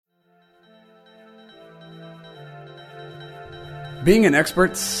Being an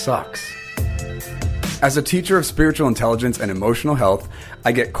expert sucks. As a teacher of spiritual intelligence and emotional health,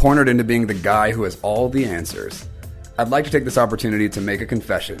 I get cornered into being the guy who has all the answers. I'd like to take this opportunity to make a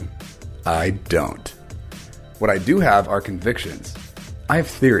confession. I don't. What I do have are convictions. I have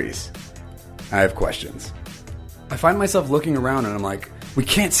theories. I have questions. I find myself looking around and I'm like, we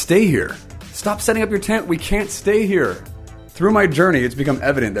can't stay here. Stop setting up your tent. We can't stay here. Through my journey, it's become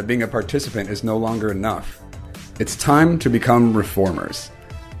evident that being a participant is no longer enough. It's time to become reformers.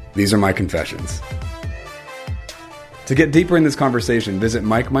 These are my confessions. To get deeper in this conversation, visit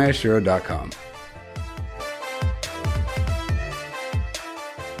MikeMiyashiro.com.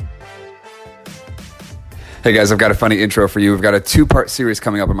 Hey guys, I've got a funny intro for you. We've got a two-part series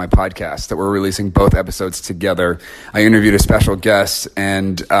coming up on my podcast that we're releasing both episodes together. I interviewed a special guest,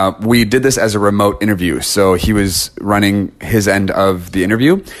 and we did this as a remote interview. So he was running his end of the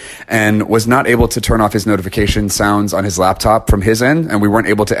interview and was not able to turn off his notification sounds on his laptop from his end, and we weren't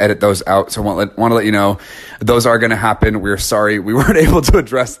able to edit those out. So I want to let you know, those are going to happen. We're sorry we weren't able to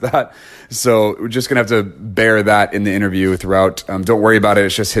address that. So we're just going to have to bear that in the interview throughout. Don't worry about it.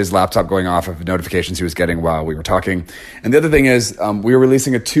 It's just his laptop going off of notifications he was getting while we were talking. And the other thing is we were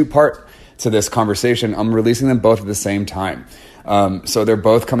releasing a two-part to this conversation. I'm releasing them both at the same time. So they're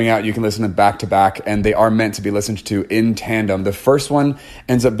both coming out. You can listen to them back to back, and they are meant to be listened to in tandem. The first one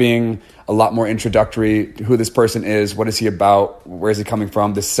ends up being a lot more introductory, who this person is, what is he about, where is he coming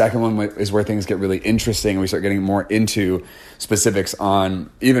from. The second one is where things get really interesting, and we start getting more into specifics on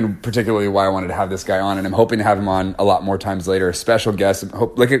even particularly why I wanted to have this guy on, and I'm hoping to have him on a lot more times later. A special guest.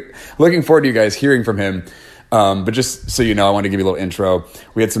 Looking forward to you guys hearing from him. But just so you know, I want to give you a little intro.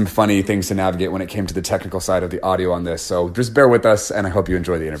 We had some funny things to navigate when it came to the technical side of the audio on this. So just bear with us, and I hope you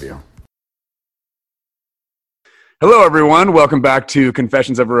enjoy the interview. Hello, everyone. Welcome back to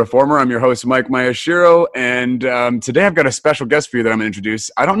Confessions of a Reformer. I'm your host, Mike Miyashiro, and today I've got a special guest for you that I'm going to introduce.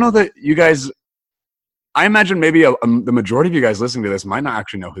 I don't know that you guys, I imagine maybe the majority of you guys listening to this might not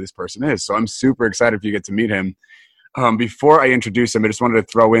actually know who this person is, so I'm super excited if you get to meet him. Before I introduce him, I just wanted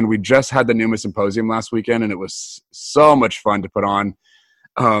to throw in, we just had the Pneuma Symposium last weekend, and it was so much fun to put on.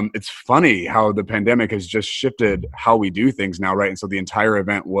 It's funny how the pandemic has just shifted how we do things now, right? And so the entire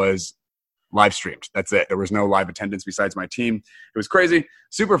event was live streamed. That's it. There was no live attendance besides my team. It was crazy.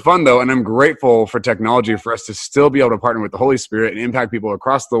 Super fun, though, and I'm grateful for technology for us to still be able to partner with the Holy Spirit and impact people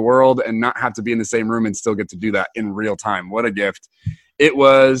across the world and not have to be in the same room and still get to do that in real time. What a gift. It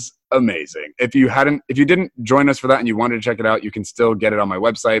was amazing. If you didn't join us for that and you wanted to check it out, you can still get it on my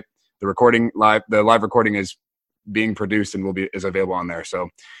website. The live recording is being produced and is available on there. So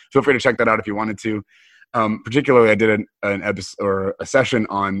feel free to check that out if you wanted to. Particularly, I did an episode or a session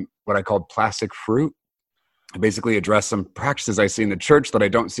on what I called plastic fruit. I basically addressed some practices I see in the church that I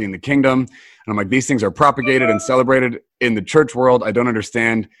don't see in the kingdom. And I'm like, these things are propagated and celebrated in the church world. I don't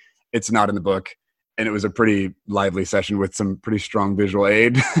understand. It's not in the book. And it was a pretty lively session with some pretty strong visual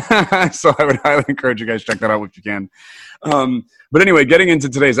aid. So I would highly encourage you guys to check that out if you can. But anyway, getting into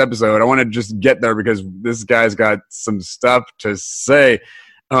today's episode, I want to just get there because this guy's got some stuff to say.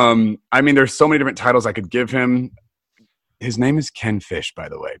 There's so many different titles I could give him. His name is Ken Fish, by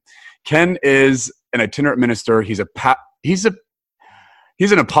the way. Ken is an itinerant minister. He's an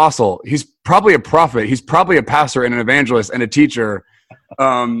apostle. He's probably a prophet. He's probably a pastor and an evangelist and a teacher.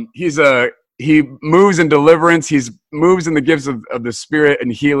 He moves in deliverance. He moves in the gifts of the Spirit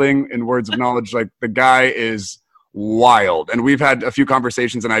and healing and words of knowledge. Like, the guy is wild. And we've had a few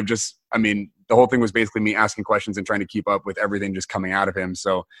conversations, and the whole thing was basically me asking questions and trying to keep up with everything just coming out of him.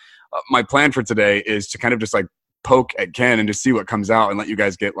 So my plan for today is to kind of just like poke at Ken and just see what comes out and let you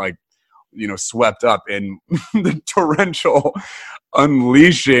guys get swept up in the torrential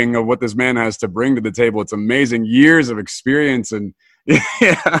unleashing of what this man has to bring to the table. It's amazing. Years of experience. And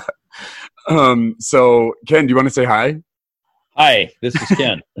yeah. So Ken, do you want to say hi? Hi, this is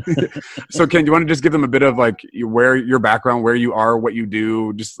Ken. So Ken, do you want to just give them a bit of where your background, where you are, what you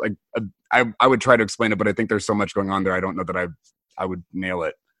do? Just I would try to explain it, but I think there's so much going on there. I don't know that I would nail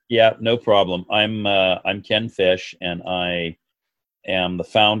it. Yeah, no problem. I'm Ken Fish, and I am the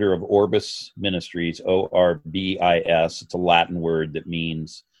founder of Orbis Ministries, Orbis. It's a Latin word that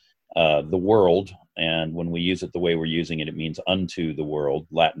means the world. And when we use it the way we're using it, it means unto the world.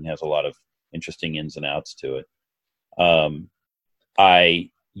 Latin has a lot of interesting ins and outs to it. I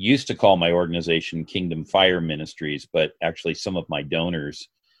used to call my organization Kingdom Fire Ministries, but actually some of my donors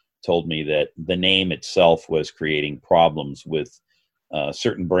told me that the name itself was creating problems with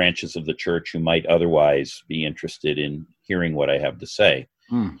certain branches of the church who might otherwise be interested in hearing what I have to say.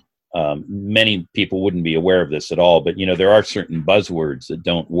 Many people wouldn't be aware of this at all, but there are certain buzzwords that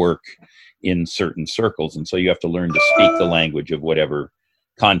don't work in certain circles, and so you have to learn to speak the language of whatever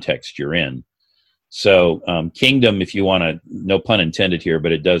context you're in. So kingdom, if you want to, no pun intended here,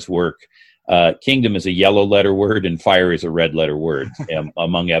 but it does work. Kingdom is a yellow letter word and fire is a red letter word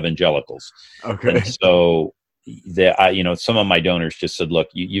among evangelicals. Okay. And so some of my donors just said, look,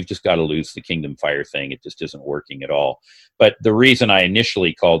 you've just got to lose the kingdom fire thing. It just isn't working at all. But the reason I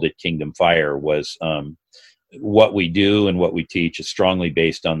initially called it kingdom fire was what we do and what we teach is strongly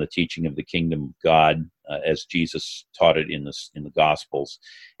based on the teaching of the kingdom of God as Jesus taught it in the Gospels.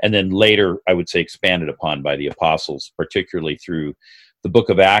 And then later, I would say, expanded upon by the apostles, particularly through the book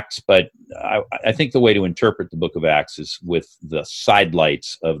of Acts. But I think the way to interpret the book of Acts is with the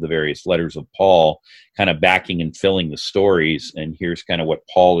sidelights of the various letters of Paul, kind of backing and filling the stories. And here's kind of what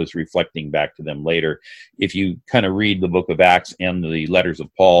Paul is reflecting back to them later. If you kind of read the book of Acts and the letters of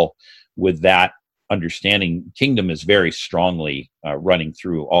Paul with that understanding, kingdom is very strongly running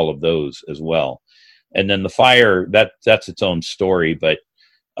through all of those as well. And then the fire, that's its own story. But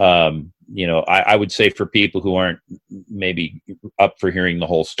I would say for people who aren't maybe up for hearing the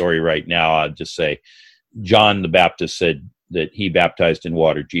whole story right now, I'd just say John the Baptist said that he baptized in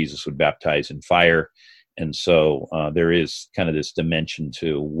water, Jesus would baptize in fire. And so there is kind of this dimension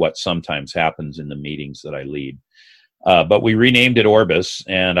to what sometimes happens in the meetings that I lead. But we renamed it Orbis,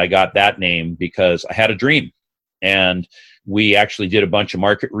 and I got that name because I had a dream. And we actually did a bunch of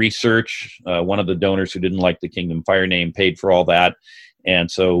market research. One of the donors who didn't like the Kingdom Fire name paid for all that.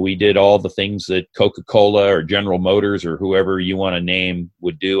 And so we did all the things that Coca-Cola or General Motors or whoever you want to name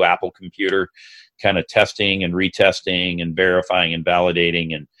would do, Apple Computer, kind of testing and retesting and verifying and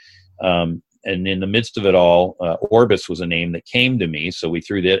validating. And in the midst of it all, Orbis was a name that came to me. So we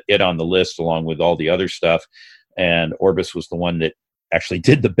threw it on the list along with all the other stuff. And Orbis was the one that actually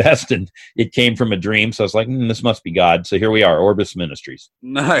did the best, and it came from a dream. So I was like, this must be God. So here we are, Orbis Ministries.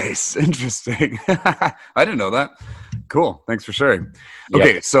 Nice. Interesting. I didn't know that. Cool. Thanks for sharing. Yep.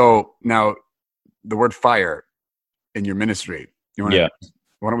 Okay. So now the word fire in your ministry, why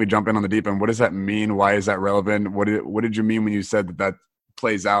don't we jump in on the deep end? What does that mean? Why is that relevant? What did you mean when you said that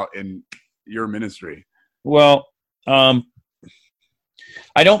plays out in your ministry? Well, I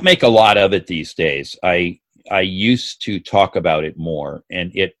don't make a lot of it these days. I used to talk about it more,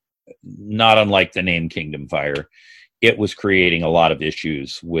 and it, not unlike the name Kingdom Fire, it was creating a lot of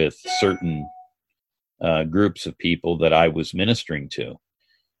issues with certain groups of people that I was ministering to.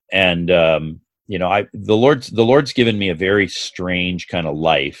 And, the Lord's given me a very strange kind of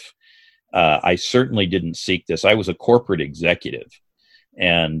life. I certainly didn't seek this. I was a corporate executive,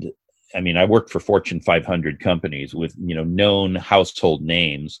 and I worked for Fortune 500 companies with, known household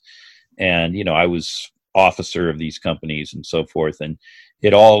names. And, I was officer of these companies and so forth. And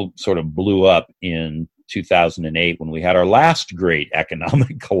it all sort of blew up in 2008 when we had our last great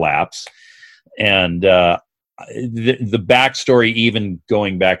economic collapse. And the backstory, even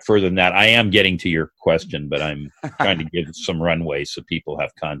going back further than that, I am getting to your question, but I'm trying to give some runway so people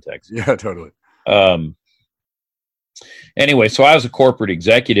have context. Yeah, totally. Anyway, so I was a corporate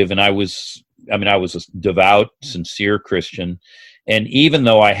executive, and I was a devout, sincere Christian. And even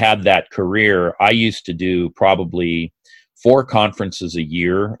though I had that career, I used to do probably 4 conferences a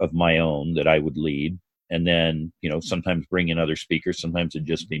year of my own that I would lead. And then, sometimes bring in other speakers. Sometimes it'd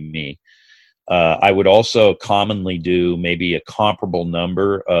just be me. I would also commonly do maybe a comparable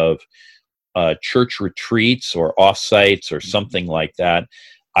number of church retreats or offsites or something like that.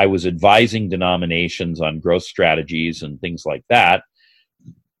 I was advising denominations on growth strategies and things like that.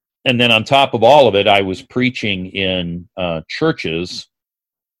 And then on top of all of it, I was preaching in churches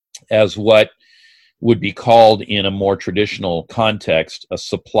as what would be called in a more traditional context, a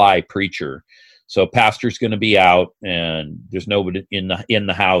supply preacher. So pastor's going to be out and there's nobody in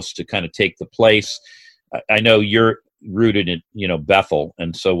the house to kind of take the place. I know you're rooted in, Bethel.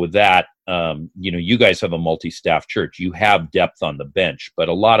 And so with that, you guys have a multi-staff church. You have depth on the bench, but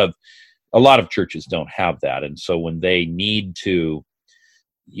a lot of churches don't have that. And so when they need to,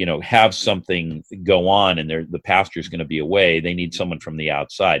 have something go on and the pastor's going to be away, they need someone from the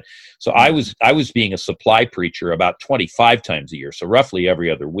outside. So I was being a supply preacher about 25 times a year. So roughly every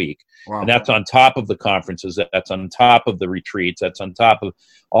other week. Wow. And that's on top of the conferences. That's on top of the retreats. That's on top of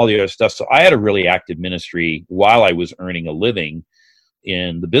all the other stuff. So I had a really active ministry while I was earning a living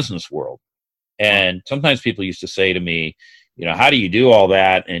in the business world. And sometimes people used to say to me, how do you do all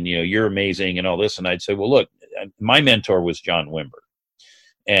that? And, you're amazing and all this. And I'd say, well, look, my mentor was John Wimber.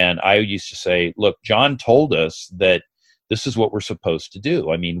 And I used to say, look, John told us that this is what we're supposed to do.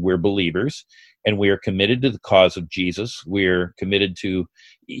 We're believers. and we are committed to the cause of Jesus. We're committed to,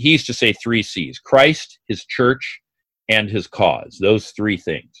 he used to say 3 C's: Christ, his church, and his cause. Those 3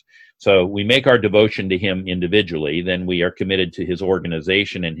 things. So we make our devotion to him individually, then we are committed to his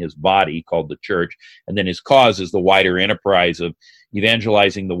organization and his body called the church, and then his cause is the wider enterprise of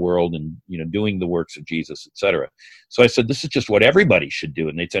evangelizing the world and, you know, doing the works of Jesus, etc. So I said, this is just what everybody should do.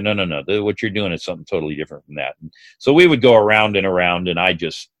 And they said, no, what you're doing is something totally different from that. And so we would go around and around, and I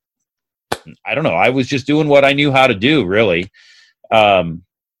don't know, I was just doing what I knew how to do, really. But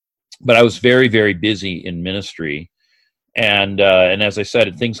I was very, very busy in ministry. And as I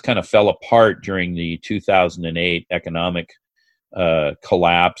said, things kind of fell apart during the 2008 economic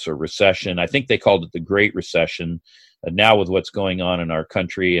collapse or recession. I think they called it the Great Recession. Now with what's going on in our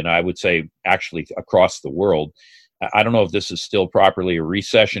country, and I would say actually across the world, I don't know if this is still properly a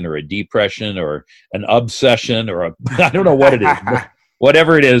recession or a depression or an obsession or I don't know what it is. But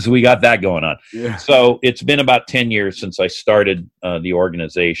whatever it is, we got that going on. Yeah. So it's been about 10 years since I started the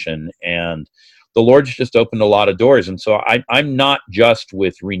organization, and the Lord's just opened a lot of doors. And so I'm not just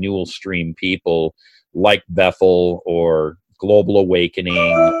with Renewal Stream people like Bethel or Global Awakening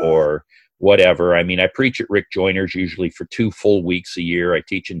or whatever. I mean, I preach at Rick Joyner's usually for 2 full weeks a year. I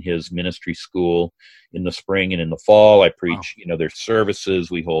teach in his ministry school in the spring and in the fall. I preach, you know, their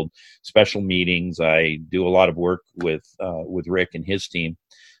services. We hold special meetings. I do a lot of work with Rick and his team.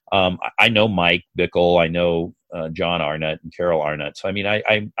 I know Mike Bickle. I know John Arnott and Carol Arnott. So, I mean,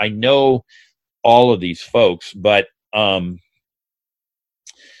 I know all of these folks, but I,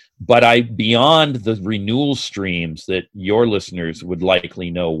 beyond the renewal streams that your listeners would likely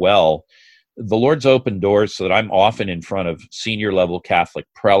know well, the Lord's opened doors so that I'm often in front of senior level Catholic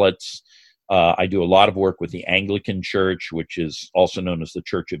prelates. I do a lot of work with the Anglican Church, which is also known as the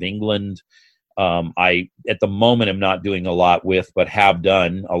Church of England. I, at the moment, am not doing a lot with, but have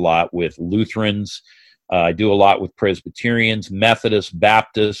done a lot with Lutherans. I do a lot with Presbyterians, Methodists,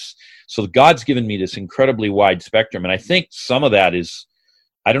 Baptists. So God's given me this incredibly wide spectrum. And I think some of that is,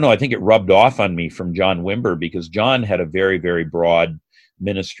 I don't know, I think it rubbed off on me from John Wimber, because John had a very, very broad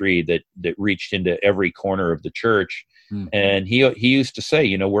ministry that reached into every corner of the church. Mm-hmm. And he used to say,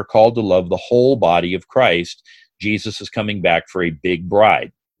 you know, we're called to love the whole body of Christ. Jesus is coming back for a big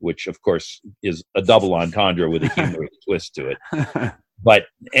bride, which of course is a double entendre with a humorous twist to it. But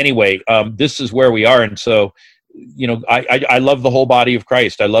anyway, this is where we are. And so, you know, I love the whole body of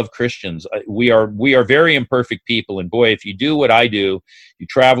Christ. I love Christians. We are very imperfect people. And boy, if you do what I do, you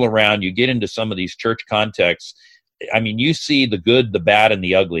travel around, you get into some of these church contexts. I mean, you see the good, the bad, and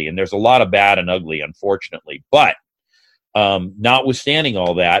the ugly. And there's a lot of bad and ugly, unfortunately. But notwithstanding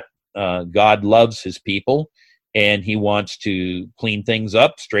all that, God loves his people, and he wants to clean things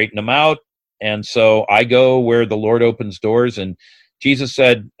up, straighten them out. And so I go where the Lord opens doors. And Jesus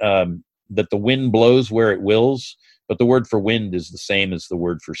said that the wind blows where it wills, but the word for wind is the same as the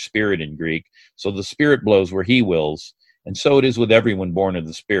word for spirit in Greek. So the Spirit blows where he wills. And so it is with everyone born of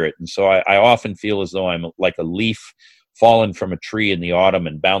the Spirit. And so I often feel as though I'm like a leaf fallen from a tree in the autumn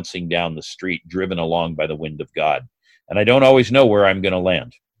and bouncing down the street, driven along by the wind of God. And I don't always know where I'm going to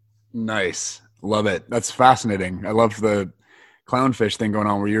land. Nice. Love it. That's fascinating. I love the clownfish thing going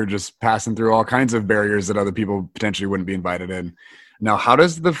on where you're just passing through all kinds of barriers that other people potentially wouldn't be invited in. Now, how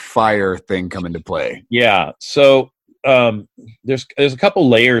does the fire thing come into play? Yeah. So there's a couple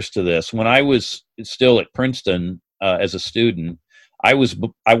layers to this. When I was still at Princeton as a student, I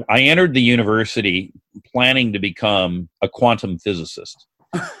entered the university planning to become a quantum physicist.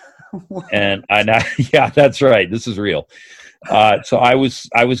 and yeah, that's right. This is real. So I was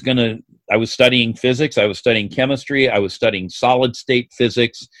studying physics. I was studying chemistry. I was studying solid state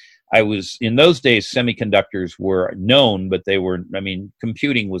physics. In those days, semiconductors were known, but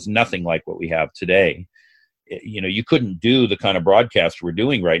computing was nothing like what we have today. You know, you couldn't do the kind of broadcast we're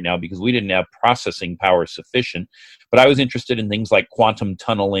doing right now because we didn't have processing power sufficient. But I was interested in things like quantum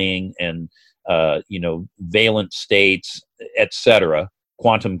tunneling and, valent states, etc.,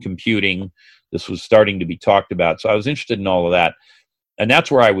 quantum computing. This was starting to be talked about. So I was interested in all of that. And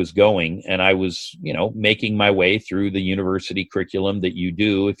that's where I was going. And I was, making my way through the university curriculum that you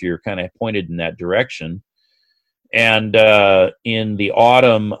do if you're kind of pointed in that direction. And in the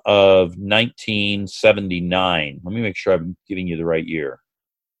autumn of 1979, let me make sure I'm giving you the right year.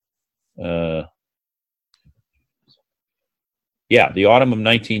 The autumn of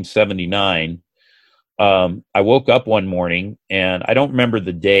 1979, I woke up one morning, and I don't remember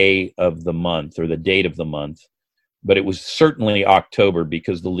the day of the month or the date of the month, but it was certainly October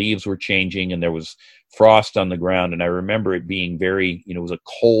because the leaves were changing and there was frost on the ground. And I remember it being very, it was a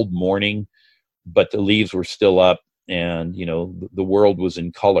cold morning, but the leaves were still up and, the world was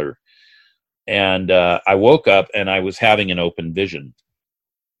in color. And I woke up and I was having an open vision.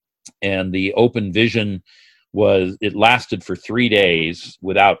 And the open vision it lasted for 3 days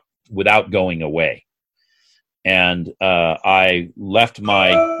without going away. And I left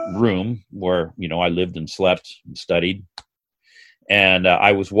my room where, I lived and slept and studied. And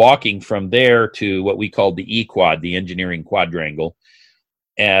I was walking from there to what we called the E-Quad, the engineering quadrangle.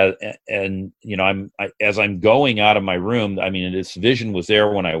 And as I'm going out of my room, this vision was there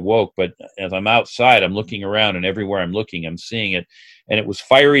when I woke, but as I'm outside, I'm looking around, and everywhere I'm looking, I'm seeing it. And it was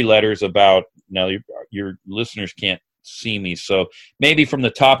fiery letters about, now your listeners can't see me, so maybe from the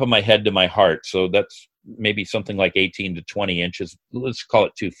top of my head to my heart. So that's maybe something like 18 to 20 inches. Let's call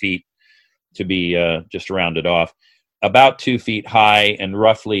it 2 feet to be just rounded off. About 2 feet high and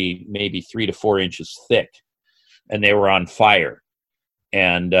roughly maybe 3 to 4 inches thick. And they were on fire.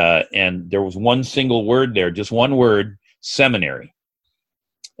 And there was one single word there, just one word, seminary.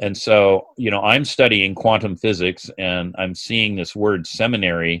 And so, I'm studying quantum physics, and I'm seeing this word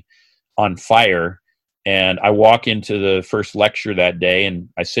seminary on fire. And I walk into the first lecture that day, and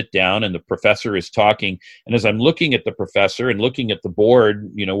I sit down, and the professor is talking. And as I'm looking at the professor and looking at the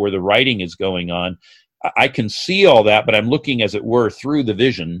board, where the writing is going on, I can see all that, but I'm looking, as it were, through the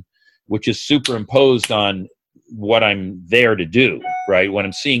vision, which is superimposed on what I'm there to do, right? What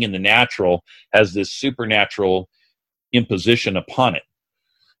I'm seeing in the natural has this supernatural imposition upon it.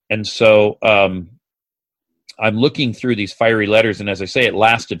 And so I'm looking through these fiery letters, and as I say, it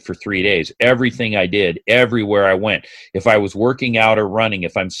lasted for 3 days. Everything I did, everywhere I went, if I was working out or running,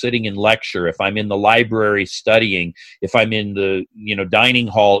 if I'm sitting in lecture, if I'm in the library studying, if I'm in the dining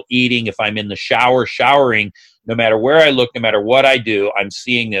hall eating, if I'm in the shower showering, no matter where I look, no matter what I do, I'm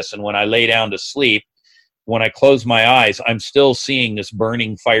seeing this. And when I lay down to sleep, when I close my eyes, I'm still seeing this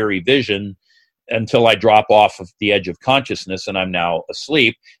burning fiery vision until I drop off of the edge of consciousness and I'm now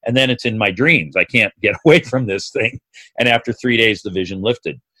asleep. And then it's in my dreams. I can't get away from this thing. And after 3 days, the vision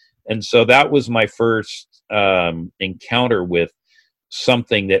lifted. And so that was my first encounter with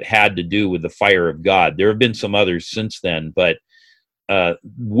something that had to do with the fire of God. There have been some others since then, but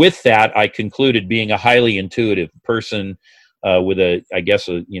with that, I concluded, being a highly intuitive person, with a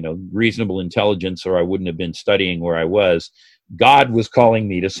reasonable intelligence, or I wouldn't have been studying where I was, God was calling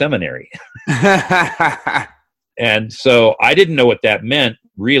me to seminary. And so I didn't know what that meant,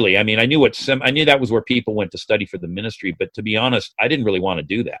 really. I knew I knew that was where people went to study for the ministry, but to be honest, I didn't really want to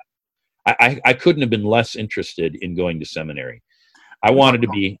do that. I couldn't have been less interested in going to seminary. I wanted to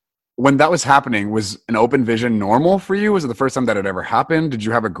be. When that was happening, was an open vision normal for you? Was it the first time that had ever happened? Did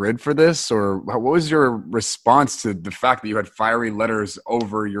you have a grid for this? Or what was your response to the fact that you had fiery letters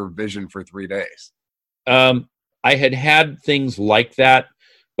over your vision for 3 days? I had things like that,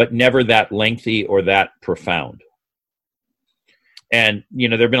 but never that lengthy or that profound. And,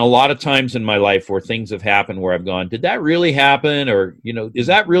 there have been a lot of times in my life where things have happened where I've gone, did that really happen? Or, is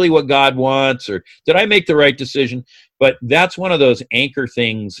that really what God wants? Or did I make the right decision? But that's one of those anchor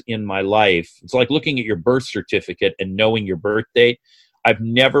things in my life. It's like looking at your birth certificate and knowing your birth date. I've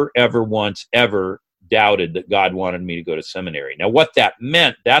never, ever once, ever doubted that God wanted me to go to seminary. Now, what that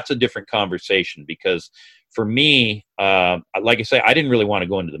meant, that's a different conversation, because for me, like I say, I didn't really want to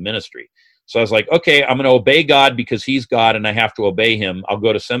go into the ministry. So I was like, okay, I'm going to obey God because he's God and I have to obey him. I'll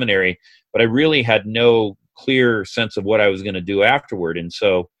go to seminary. But I really had no clear sense of what I was going to do afterward. And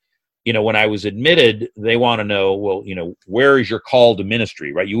so, when I was admitted, they want to know, well, where is your call to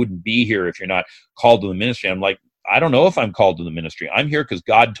ministry, right? You wouldn't be here if you're not called to the ministry. I'm like, I don't know if I'm called to the ministry. I'm here because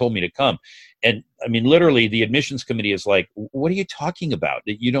God told me to come. And literally the admissions committee is like, what are you talking about?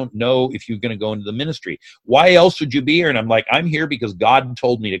 That you don't know if you're going to go into the ministry. Why else would you be here? And I'm like, I'm here because God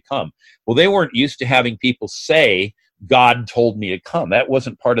told me to come. Well, they weren't used to having people say, God told me to come. That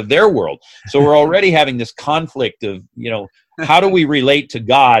wasn't part of their world. So we're already having this conflict of, how do we relate to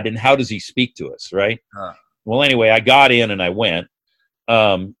God and how does he speak to us, right? Well, anyway, I got in and I went.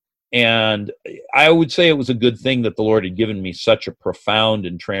 And I would say it was a good thing that the Lord had given me such a profound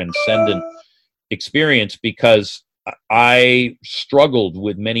and transcendent experience, because I struggled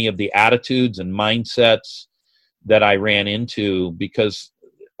with many of the attitudes and mindsets that I ran into, because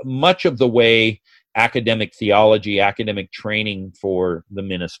much of the way academic theology, academic training for the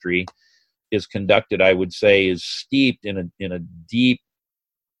ministry is conducted, I would say, is steeped in a deep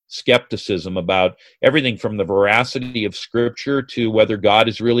skepticism about everything from the veracity of Scripture to whether God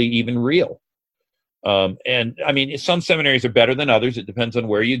is really even real. And some seminaries are better than others. It depends on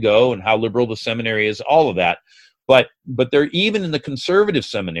where you go and how liberal the seminary is, all of that. But they're, even in the conservative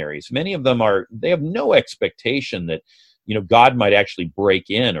seminaries, many of them they have no expectation that, God might actually break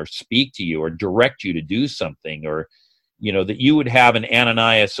in or speak to you or direct you to do something, or, that you would have an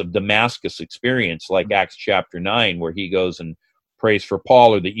Ananias of Damascus experience like Acts chapter 9, where he goes and prays for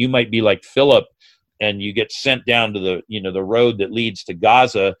Paul, or that you might be like Philip and you get sent down to the road that leads to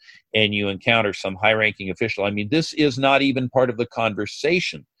Gaza and you encounter some high-ranking official. I mean, this is not even part of the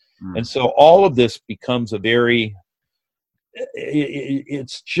conversation. And so all of this becomes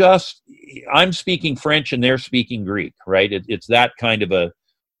it's just, I'm speaking French and they're speaking Greek, right? It's that kind of a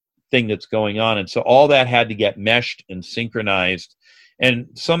thing that's going on. And so all that had to get meshed and synchronized. And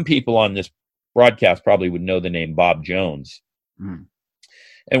some people on this broadcast probably would know the name Bob Jones.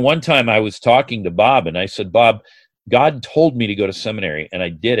 And one time I was talking to Bob and I said, Bob, God told me to go to seminary and I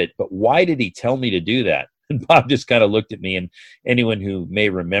did it, but why did he tell me to do that? And Bob just kind of looked at me, and anyone who may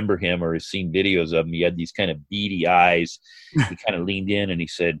remember him or has seen videos of him, he had these kind of beady eyes. He kind of leaned in and he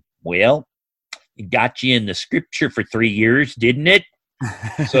said, well, it got you in the scripture for 3 years, didn't it?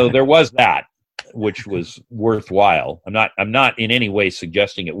 So there was that, which was worthwhile. I'm not in any way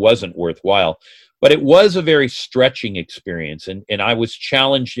suggesting it wasn't worthwhile, but it was a very stretching experience. And I was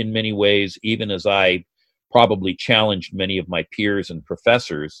challenged in many ways, even as I probably challenged many of my peers and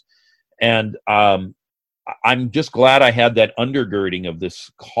professors. And I'm just glad I had that undergirding of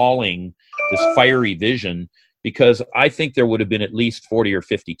this calling, this fiery vision, because I think there would have been at least 40 or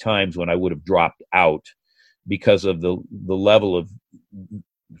 50 times when I would have dropped out because of the level of,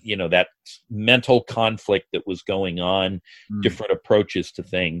 that mental conflict that was going on, different approaches to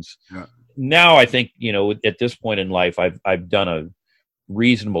things. Yeah. Now I think, at this point in life, I've done a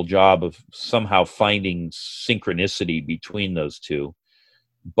reasonable job of somehow finding synchronicity between those two.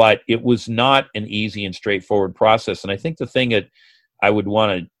 But it was not an easy and straightforward process. And I think the thing that I would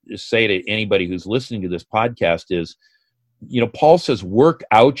want to say to anybody who's listening to this podcast is, Paul says, work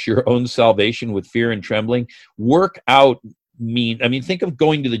out your own salvation with fear and trembling. Work out think of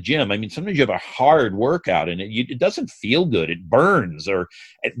going to the gym. I mean, sometimes you have a hard workout and it doesn't feel good. It burns, or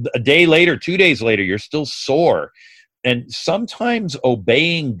a day later, 2 days later, you're still sore. And sometimes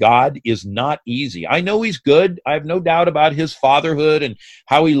obeying God is not easy. I know he's good. I have no doubt about his fatherhood and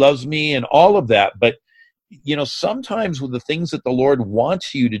how he loves me and all of that. But, sometimes with the things that the Lord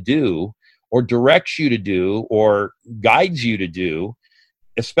wants you to do or directs you to do or guides you to do,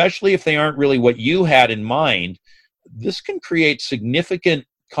 especially if they aren't really what you had in mind, this can create significant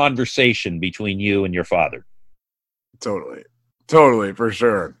conversation between you and your Father. Totally, for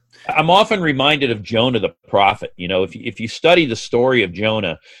sure. I'm often reminded of Jonah the prophet. If you study the story of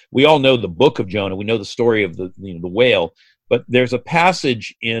Jonah, we all know the book of Jonah. We know the story of the whale, but there's a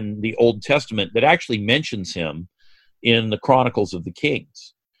passage in the Old Testament that actually mentions him in the Chronicles of the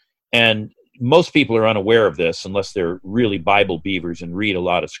Kings. And most people are unaware of this unless they're really Bible beavers and read a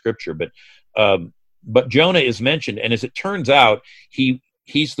lot of scripture. But Jonah is mentioned, and as it turns out,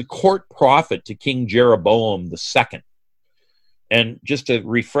 he's the court prophet to King Jeroboam II. And just to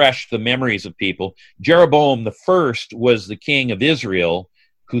refresh the memories of people, Jeroboam the first was the king of Israel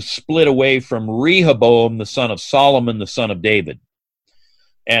who split away from Rehoboam, the son of Solomon, the son of David.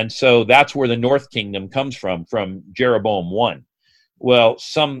 And so that's where the north kingdom comes from Jeroboam I. Well,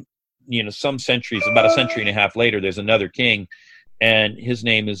 some centuries, about a century and a half later, there's another king, and his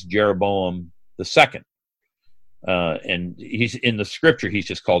name is Jeroboam II. And he's in the scripture, he's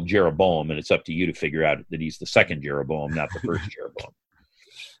just called Jeroboam, and it's up to you to figure out that he's the second Jeroboam, not the first Jeroboam.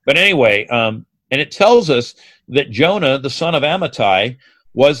 But anyway, and it tells us that Jonah, the son of Amittai,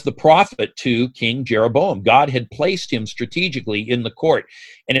 was the prophet to King Jeroboam. God had placed him strategically in the court.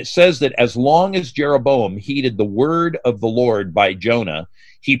 And it says that as long as Jeroboam heeded the word of the Lord by Jonah,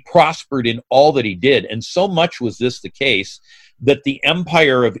 he prospered in all that he did. And so much was this the case that the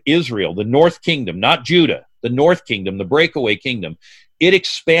empire of Israel, the north kingdom, not Judah, the north kingdom, the breakaway kingdom, it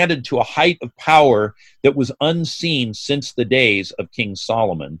expanded to a height of power that was unseen since the days of King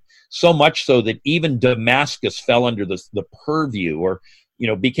Solomon. So much so that even Damascus fell under the purview, or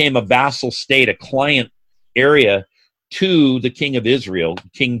became a vassal state, a client area to the king of Israel,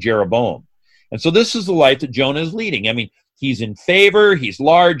 King Jeroboam. And so this is the life that Jonah is leading. I mean, he's in favor, he's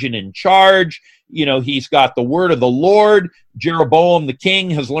large and in charge, he's got the word of the Lord. Jeroboam, the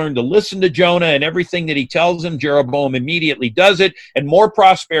king, has learned to listen to Jonah, and everything that he tells him, Jeroboam immediately does it, and more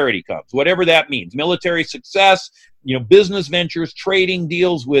prosperity comes, whatever that means. Military success, business ventures, trading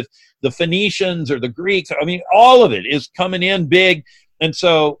deals with the Phoenicians or the Greeks. I mean, all of it is coming in big. And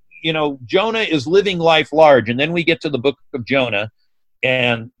so, Jonah is living life large. And then we get to the book of Jonah,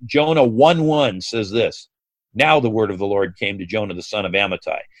 and Jonah 1:1 says this: "Now the word of the Lord came to Jonah, the son of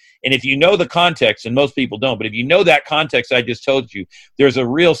Amittai." And if you know the context, and most people don't, but if you know that context I just told you, there's a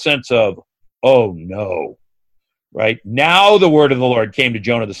real sense of, oh no, right? Now the word of the Lord came to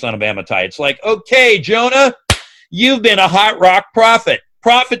Jonah, the son of Amittai. It's like, okay, Jonah, You've been a hot rock prophet.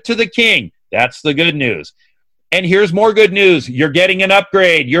 Prophet to the king. That's the good news. And here's more good news. You're getting an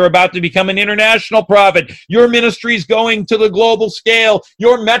upgrade. You're about to become an international prophet. Your ministry is going to the global scale.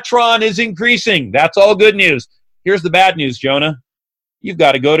 Your metron is increasing. That's all good news. Here's the bad news, Jonah. You've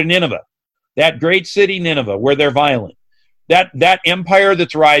got to go to Nineveh, that great city Nineveh, where they're violent. That empire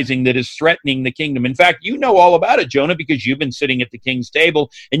that's rising, that is threatening the kingdom. In fact, you know all about it, Jonah, because you've been sitting at the king's table,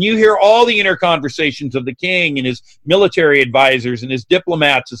 and you hear all the inner conversations of the king and his military advisors and his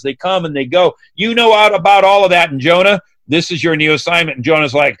diplomats as they come and they go. You know out about all of that, and Jonah, this is your new assignment. And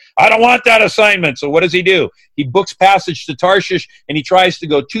Jonah's like, I don't want that assignment. So what does he do? He books passage to Tarshish, and he tries to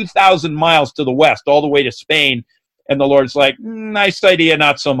go 2,000 miles to the west, all the way to Spain. And the Lord's like, nice idea,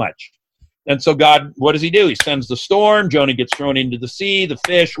 not so much. And so God, what does he do? He sends the storm. Jonah gets thrown into the sea, the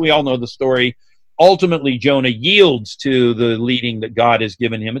fish. We all know the story. Ultimately, Jonah yields to the leading that God has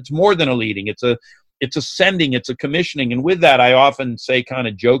given him. It's more than a leading. It's a sending. It's a commissioning. And with that, I often say kind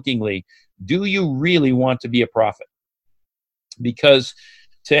of jokingly, do you really want to be a prophet? Because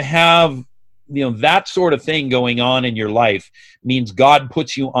to have that sort of thing going on in your life means God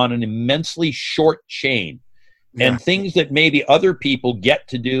puts you on an immensely short chain. And things that maybe other people get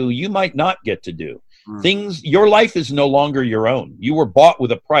to do, you might not get to do. Things, your life is no longer your own. You were bought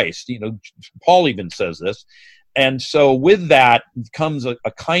with a price. Paul even says this. And so with that comes a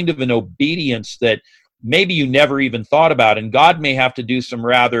kind of an obedience that maybe you never even thought about. And God may have to do some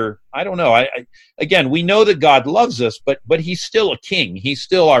rather, I don't know. Again, we know that God loves us, but he's still a king. He's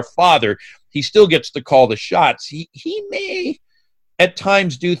still our father. He still gets to call the shots. He may at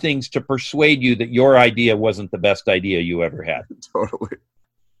times do things to persuade you that your idea wasn't the best idea you ever had. Totally.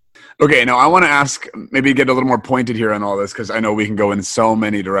 Okay, now I want to ask, maybe get a little more pointed here on all this, because I know we can go in so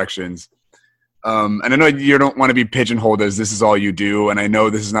many directions. And I know you don't want to be pigeonholed as this is all you do, and I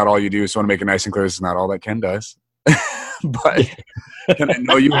know this is not all you do, so I want to make it nice and clear this is not all that Ken does. But Ken, I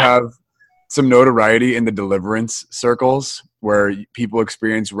know you have some notoriety in the deliverance circles where people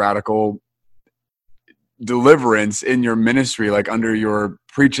experience radical deliverance in your ministry, like under your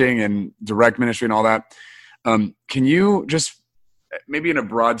preaching and direct ministry and all that. Can you just, maybe in a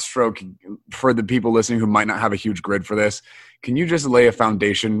broad stroke for the people listening who might not have a huge grid for this, can you just lay a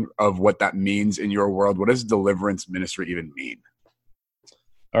foundation of what that means in your world? What does deliverance ministry even mean?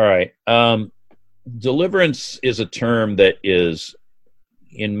 All right. Deliverance is a term that is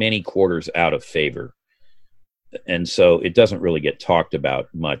in many quarters out of favor. And so it doesn't really get talked about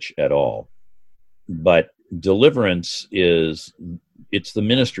much at all. But deliverance it's the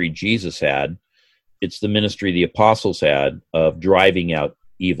ministry Jesus had. It's the ministry the apostles had of driving out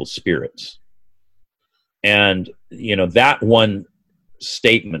evil spirits. And, that one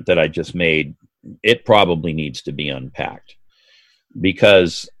statement that I just made, it probably needs to be unpacked.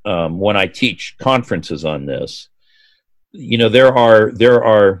 Because when I teach conferences on this, there are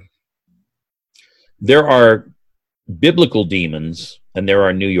biblical demons and there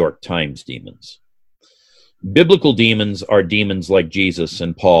are New York Times demons. Biblical demons are demons like Jesus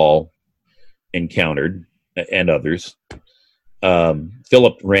and Paul encountered, and others.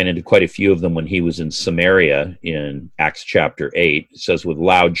 Philip ran into quite a few of them when he was in Samaria in Acts chapter 8. It says, with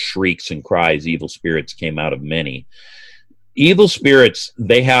loud shrieks and cries, evil spirits came out of many. Evil spirits,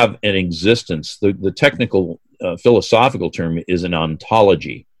 they have an existence. The technical philosophical term is an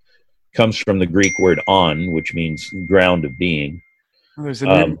ontology. Comes from the Greek word on, which means ground of being. Oh, there's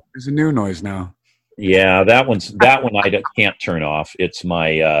a new noise now. Yeah, that one I can't turn off. It's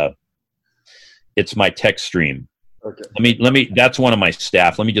my text stream. Okay. Let me. That's one of my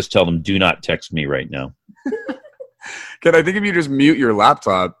staff. Let me just tell them, do not text me right now. Ken, I think if you just mute your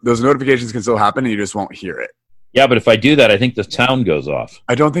laptop, those notifications can still happen and you just won't hear it. Yeah, but if I do that, I think the sound goes off.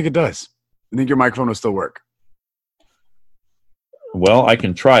 I don't think it does. I think your microphone will still work. Well, I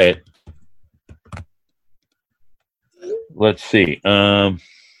can try it. Let's see.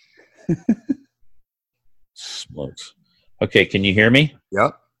 Smokes. Okay, can you hear me?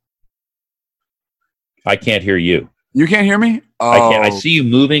 Yep. I can't hear you. You can't hear me? Oh. I can't. I see you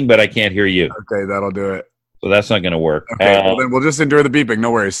moving, but I can't hear you. Okay, that'll do it. So that's not going to work. Okay, well then we'll just endure the beeping.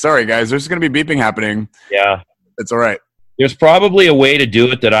 No worries. Sorry, guys. There's going to be beeping happening. Yeah. It's all right. There's probably a way to do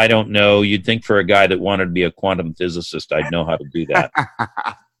it that I don't know. You'd think for a guy that wanted to be a quantum physicist, I'd know how to do that.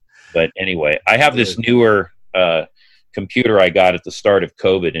 But anyway, I have this newer computer I got at the start of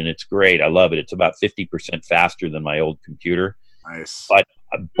COVID, and it's great. I love it. It's about 50% faster than my old computer. Nice.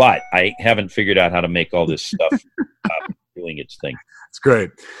 But I haven't figured out how to make all this stuff doing its thing. It's great.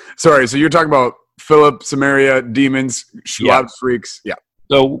 Sorry, so you're talking about Philip, Samaria, demons, loud freaks. Yeah.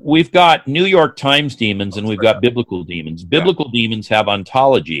 So we've got New York Times demons and we've got biblical demons. Biblical demons have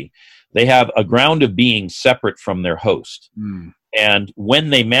ontology. They have a ground of being separate from their host. And when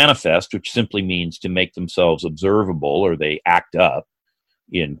they manifest, which simply means to make themselves observable, or they act up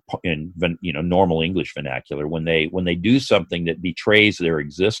in normal English vernacular, when they do something that betrays their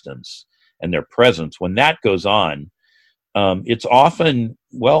existence and their presence, when that goes on, it's often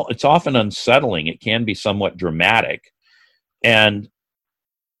unsettling. It can be somewhat dramatic. And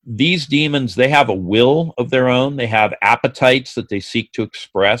these demons, they have a will of their own. They have appetites that they seek to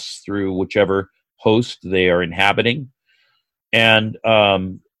express through whichever host they are inhabiting. And,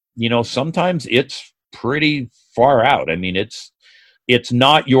 sometimes it's pretty far out. I mean, it's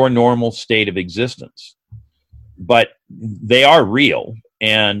not your normal state of existence, but they are real,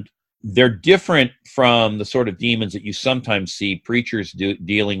 and they're different from the sort of demons that you sometimes see preachers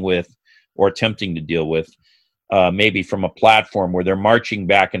dealing with or attempting to deal with, maybe from a platform where they're marching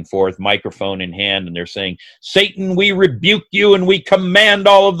back and forth, microphone in hand, and they're saying, "Satan, we rebuke you, and we command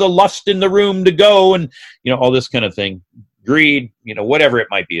all of the lust in the room to go," and, all this kind of thing. Greed, whatever it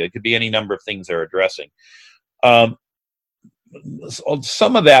might be. It could be any number of things they're addressing.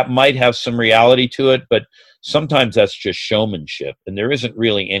 Some of that might have some reality to it, but sometimes that's just showmanship, and there isn't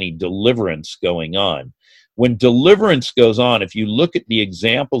really any deliverance going on. When deliverance goes on, if you look at the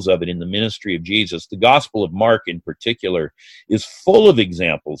examples of it in the ministry of Jesus, the Gospel of Mark in particular is full of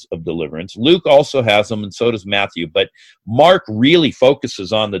examples of deliverance. Luke also has them, and so does Matthew, but Mark really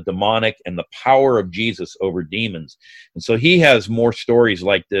focuses on the demonic and the power of Jesus over demons. And so he has more stories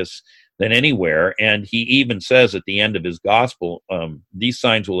like this than anywhere, and he even says at the end of his gospel, these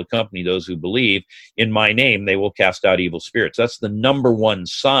signs will accompany those who believe. In my name they will cast out evil spirits. That's the number one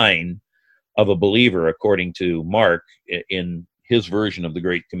sign of a believer, according to Mark, in his version of the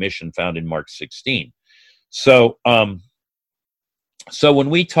Great Commission found in Mark 16. So when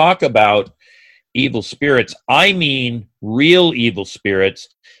we talk about evil spirits, I mean real evil spirits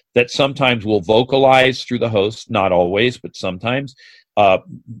that sometimes will vocalize through the host, not always, but sometimes.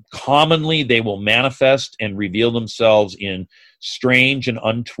 Commonly, they will manifest and reveal themselves in strange and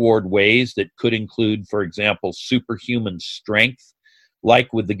untoward ways that could include, for example, superhuman strength,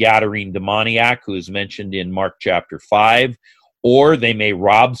 like with the Gadarene demoniac, who is mentioned in Mark chapter 5, or they may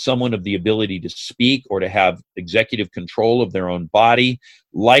rob someone of the ability to speak or to have executive control of their own body,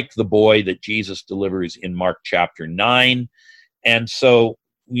 like the boy that Jesus delivers in Mark chapter 9. And so,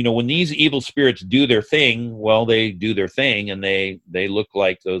 when these evil spirits do their thing, well, they do their thing, and they look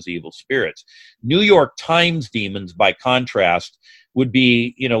like those evil spirits. New York Times demons, by contrast, would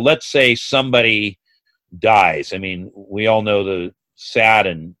be, let's say somebody dies. I mean, we all know the sad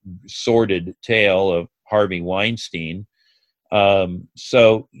and sordid tale of Harvey Weinstein.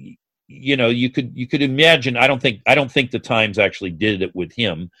 So, you could imagine, I don't think the Times actually did it with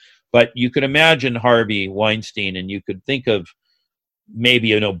him, but you could imagine Harvey Weinstein, and you could think of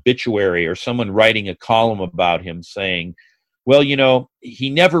maybe an obituary or someone writing a column about him saying, well, he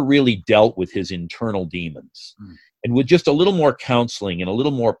never really dealt with his internal demons. And with just a little more counseling and a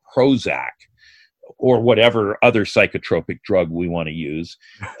little more Prozac or whatever other psychotropic drug we want to use,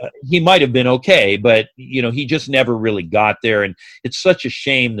 he might have been okay, but, he just never really got there. And it's such a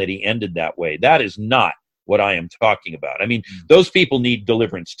shame that he ended that way. That is not what I am talking about. I mean, those people need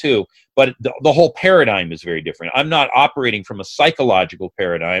deliverance too, but the whole paradigm is very different. I'm not operating from a psychological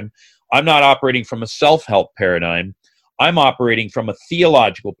paradigm. I'm not operating from a self-help paradigm. I'm operating from a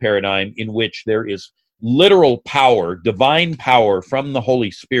theological paradigm in which there is literal power, divine power from the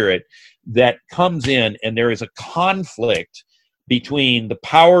Holy Spirit that comes in, and there is a conflict between the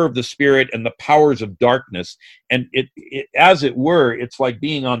power of the Spirit and the powers of darkness. And it as it were, it's like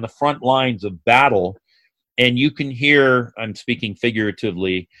being on the front lines of battle. And you can hear, I'm speaking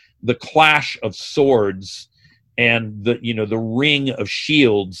figuratively, the clash of swords and the ring of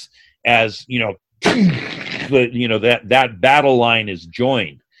shields as, that battle line is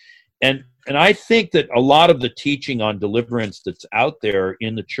joined. And I think that a lot of the teaching on deliverance that's out there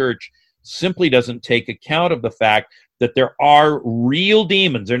in the church simply doesn't take account of the fact that there are real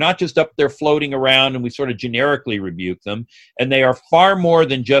demons. They're not just up there floating around and we sort of generically rebuke them. And they are far more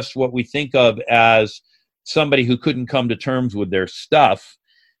than just what we think of as somebody who couldn't come to terms with their stuff.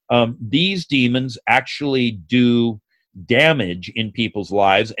 These demons actually do damage in people's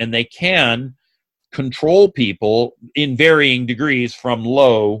lives, and they can control people in varying degrees from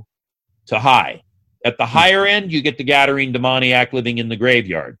low to high. At the higher end, you get the Gadarene demoniac living in the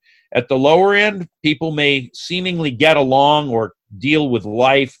graveyard. At the lower end, people may seemingly get along or deal with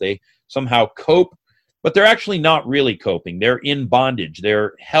life. They somehow cope, but they're actually not really coping. They're in bondage.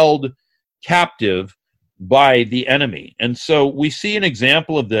 They're held captive by the enemy. And so we see an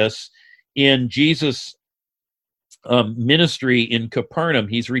example of this in Jesus' ministry in Capernaum.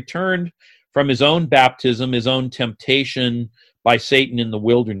 He's returned from his own baptism, his own temptation by Satan in the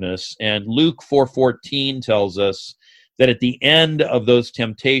wilderness. And Luke 4:14 tells us that at the end of those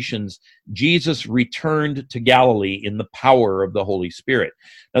temptations, Jesus returned to Galilee in the power of the Holy Spirit.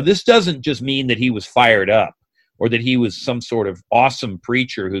 Now, this doesn't just mean that he was fired up or that he was some sort of awesome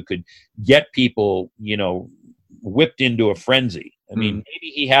preacher who could get people, whipped into a frenzy. I mean,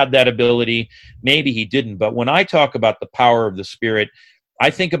 maybe he had that ability, maybe he didn't. But when I talk about the power of the Spirit, I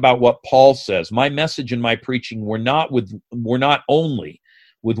think about what Paul says. My message and my preaching were not only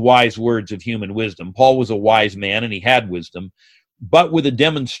with wise words of human wisdom. Paul was a wise man and he had wisdom, but with a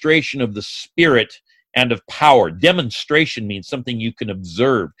demonstration of the Spirit and of power. Demonstration means something you can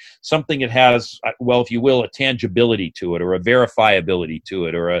observe, something that has, well, if you will, a tangibility to it or a verifiability to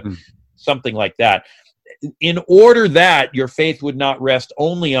it or something like that. In order that your faith would not rest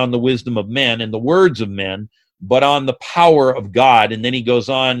only on the wisdom of men and the words of men, but on the power of God. And then he goes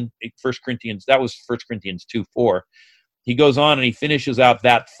on, 1 Corinthians 2:4. He goes on and he finishes out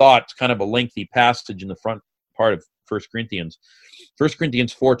that thought. It's kind of a lengthy passage in the front part of 1 Corinthians. 1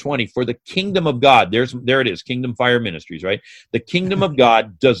 Corinthians 4:20, for the kingdom of God, there it is, Kingdom Fire Ministries, right? The kingdom of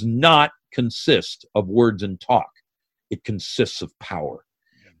God does not consist of words and talk. It consists of power.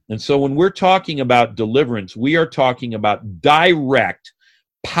 And so when we're talking about deliverance, we are talking about direct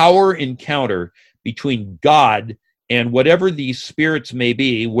power encounter between God and whatever these spirits may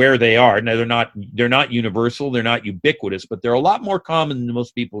be, where they are. Now, they're not universal, they're not ubiquitous, but they're a lot more common than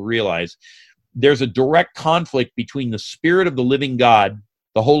most people realize. There's a direct conflict between the Spirit of the living God,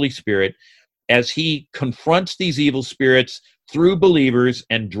 the Holy Spirit, as he confronts these evil spirits through believers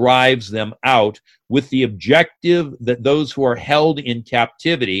and drives them out with the objective that those who are held in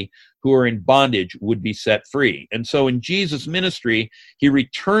captivity, who are in bondage, would be set free. And so in Jesus' ministry, he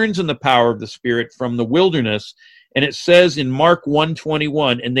returns in the power of the Spirit from the wilderness. And it says in Mark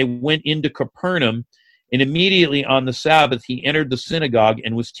 1:21, and they went into Capernaum, and immediately on the Sabbath he entered the synagogue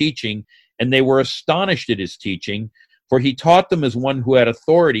and was teaching, and they were astonished at his teaching, for he taught them as one who had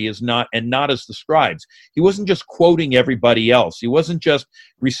authority, not as the scribes. He wasn't just quoting everybody else. He wasn't just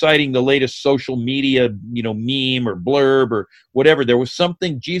reciting the latest social media, meme or blurb or whatever. There was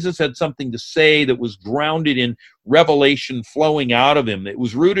something, Jesus had something to say that was grounded in revelation flowing out of him. It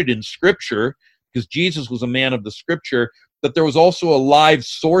was rooted in Scripture, because Jesus was a man of the Scripture, but there was also a live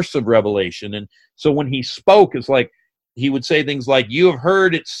source of revelation. And so when he spoke, it's like he would say things like, you have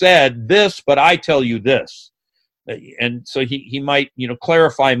heard it said this, but I tell you this. And so he might,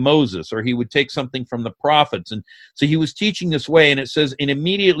 clarify Moses, or he would take something from the prophets. And so he was teaching this way, and it says, and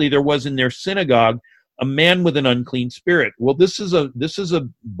immediately there was in their synagogue a man with an unclean spirit. Well, this is a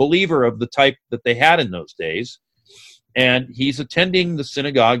believer of the type that they had in those days. And he's attending the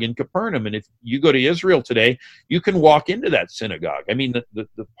synagogue in Capernaum. And if you go to Israel today, you can walk into that synagogue. I mean, the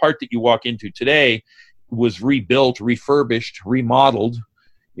part that you walk into today was rebuilt, refurbished, remodeled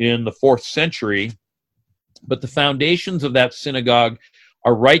in the 4th century. But the foundations of that synagogue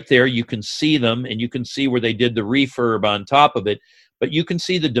are right there. You can see them, and you can see where they did the refurb on top of it. But you can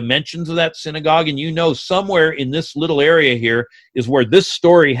see the dimensions of that synagogue, and somewhere in this little area here is where this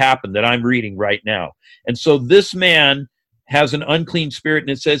story happened that I'm reading right now. And so this man has an unclean spirit, and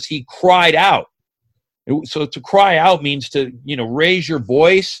it says he cried out. So to cry out means to, raise your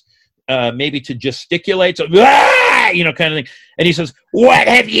voice, maybe to gesticulate, so, kind of thing. And he says, what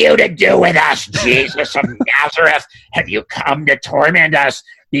have you to do with us, Jesus of Nazareth? Have you come to torment us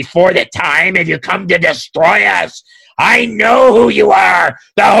before the time? Have you come to destroy us? I know who you are,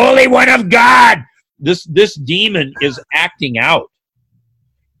 the Holy One of God. This demon is acting out.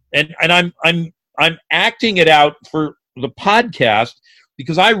 And I'm acting it out for the podcast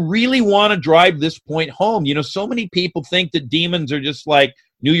because I really want to drive this point home. So many people think that demons are just like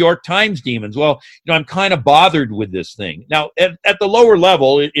New York Times demons. Well, I'm kind of bothered with this thing. Now, at the lower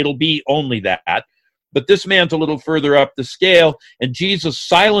level, it'll be only that. But this man's a little further up the scale, and Jesus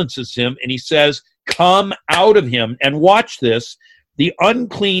silences him, and he says, come out of him. And watch this. The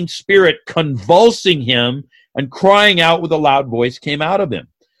unclean spirit convulsing him and crying out with a loud voice came out of him.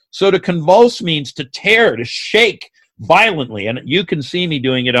 So to convulse means to tear, to shake violently. And you can see me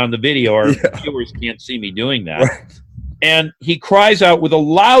doing it on the video. Our viewers can't see me doing that. Right. And he cries out with a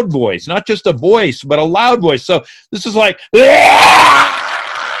loud voice, not just a voice, but a loud voice. So this is like,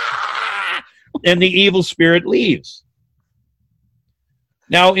 and the evil spirit leaves.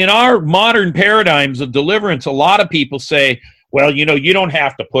 Now, in our modern paradigms of deliverance, a lot of people say, well, you don't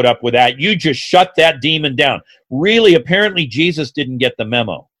have to put up with that. You just shut that demon down. Really, apparently, Jesus didn't get the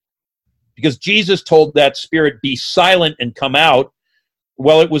memo. Because Jesus told that spirit, be silent and come out.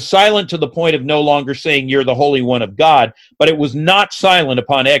 Well, it was silent to the point of no longer saying, "You're the Holy One of God," but it was not silent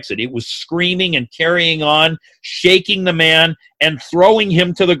upon exit. It was screaming and carrying on, shaking the man and throwing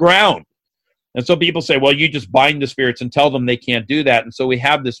him to the ground. And so people say, well, you just bind the spirits and tell them they can't do that. And so we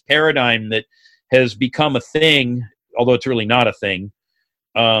have this paradigm that has become a thing, although it's really not a thing,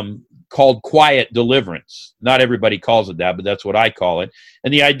 called quiet deliverance. Not everybody calls it that, but that's what I call it.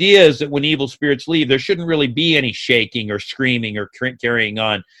 And the idea is that when evil spirits leave, there shouldn't really be any shaking or screaming or carrying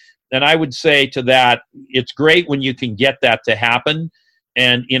on. And I would say to that, it's great when you can get that to happen.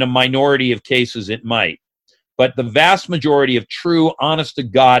 And in a minority of cases, it might. But the vast majority of true,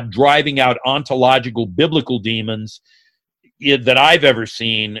 honest-to-God, driving out ontological, biblical demons that I've ever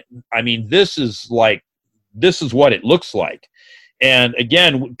seen, I mean, this is what it looks like. And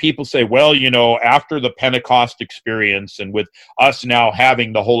again, people say, well, you know, after the Pentecost experience and with us now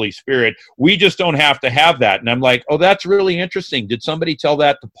having the Holy Spirit, we just don't have to have that. And I'm like, oh, that's really interesting. Did somebody tell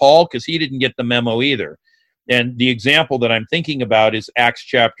that to Paul? Because he didn't get the memo either. And the example that I'm thinking about is Acts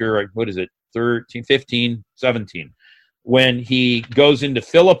chapter, 13, 15, 17, when he goes into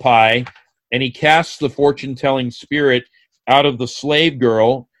Philippi and he casts the fortune-telling spirit out of the slave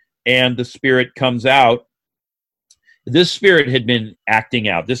girl, and the spirit comes out. This spirit had been acting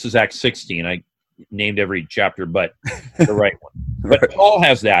out. This is Acts 16. I named every chapter but the right one. But Paul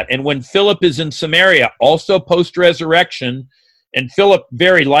has that. And when Philip is in Samaria, also post-resurrection, and Philip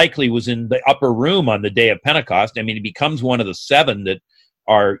very likely was in the upper room on the day of Pentecost. I mean, he becomes one of the 7 that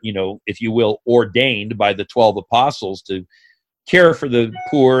are, you know, if you will, ordained by the 12 apostles to care for the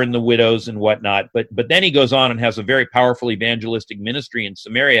poor and the widows and whatnot. But then he goes on and has a very powerful evangelistic ministry in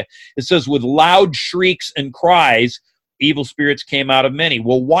Samaria. It says, with loud shrieks and cries, evil spirits came out of many.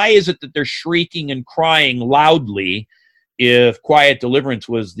 Well, why is it that they're shrieking and crying loudly if quiet deliverance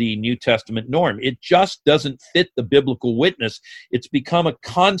was the New Testament norm? It just doesn't fit the biblical witness. It's become a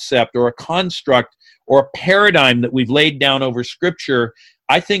concept or a construct or a paradigm that we've laid down over Scripture,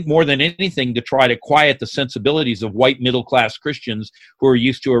 I think more than anything, to try to quiet the sensibilities of white middle-class Christians who are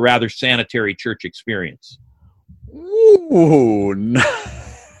used to a rather sanitary church experience. Ooh,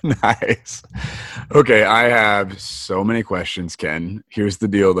 nice. Okay, I have so many questions, Ken. Here's the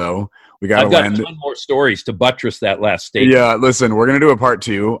deal, though. I've got 10 more stories to buttress that last statement. Yeah, listen, we're going to do a part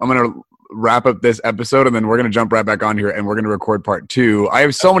 2. I'm going to wrap up this episode, and then we're going to jump right back on here, and we're going to record part 2. I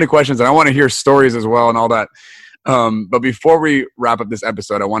have so many questions, and I want to hear stories as well and all that. But before we wrap up this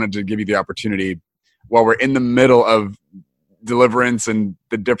episode, I wanted to give you the opportunity, while we're in the middle of deliverance and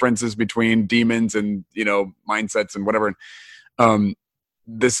the differences between demons and, you know, mindsets and whatever.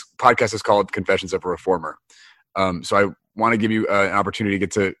 This podcast is called Confessions of a Reformer. So I want to give you an opportunity to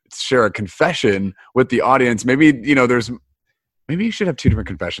get to share a confession with the audience. Maybe, you know, maybe you should have 2 different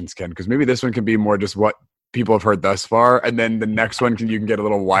confessions, Ken, because maybe this one can be more just what people have heard thus far, and then the next one you can get a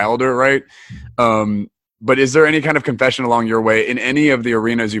little wilder, right? But is there any kind of confession along your way in any of the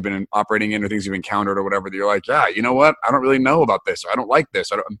arenas you've been operating in or things you've encountered or whatever that you're like, yeah, you know what? I don't really know about this. Or I don't like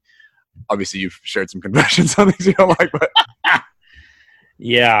this. Obviously, you've shared some confessions on things you don't like, but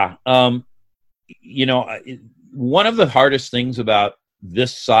yeah. You know, one of the hardest things about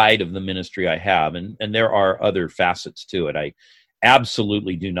this side of the ministry I have, and there are other facets to it, I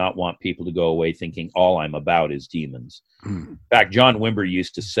absolutely do not want people to go away thinking all I'm about is demons. In fact, John Wimber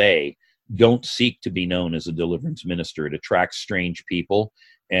used to say, don't seek to be known as a deliverance minister. It attracts strange people,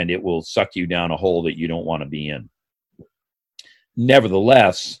 and it will suck you down a hole that you don't want to be in.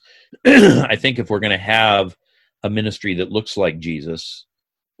 Nevertheless, I think if we're going to have a ministry that looks like Jesus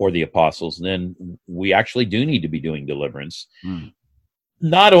or the apostles, then we actually do need to be doing deliverance.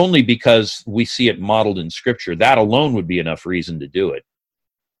 Not only because we see it modeled in Scripture, that alone would be enough reason to do it,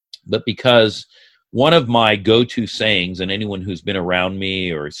 but because one of my go-to sayings, and anyone who's been around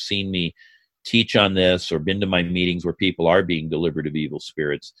me or seen me teach on this or been to my meetings where people are being delivered of evil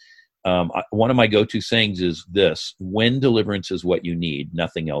spirits, one of my go-to sayings is this: when deliverance is what you need,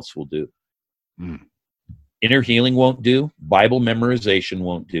 nothing else will do. Inner healing won't do. Bible memorization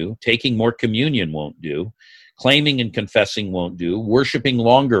won't do. Taking more communion won't do. Claiming and confessing won't do. Worshiping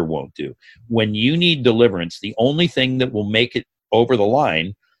longer won't do. When you need deliverance, the only thing that will make it over the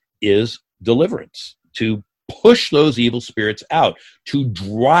line is deliverance, to push those evil spirits out, to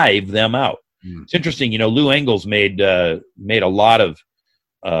drive them out. It's interesting, you know, Lou Engle made a lot of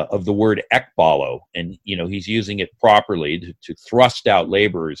the word ekbalo, and, you know, he's using it properly to thrust out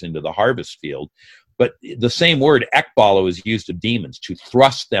laborers into the harvest field. But the same word ekbalo is used of demons, to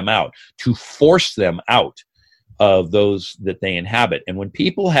thrust them out, to force them out of those that they inhabit. And when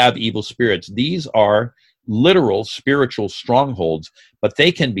people have evil spirits, these are literal spiritual strongholds, but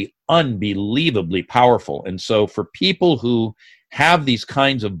they can be unbelievably powerful. And so for people who have these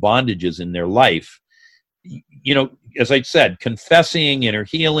kinds of bondages in their life, as I said, confessing, inner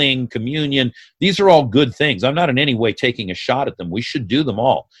healing, communion, these are all good things. I'm not in any way taking a shot at them. We should do them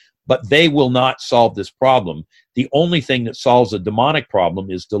all, but they will not solve this problem. The only thing that solves a demonic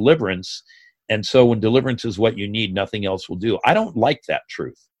problem is deliverance. And so when deliverance is what you need, nothing else will do. I don't like that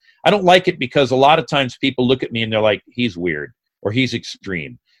truth. I don't like it because a lot of times people look at me and they're like, he's weird, or he's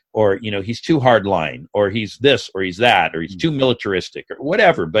extreme, or, he's too hardline, or he's this, or he's that, or he's too militaristic, or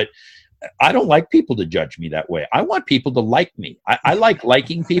whatever. But I don't like people to judge me that way. I want people to like me. I like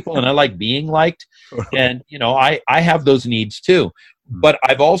liking people, and I like being liked. And, I have those needs too. But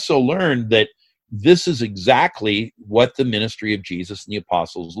I've also learned that this is exactly what the ministry of Jesus and the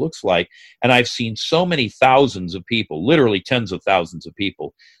apostles looks like. And I've seen so many thousands of people, literally tens of thousands of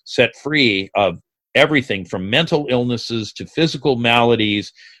people, set free of everything from mental illnesses to physical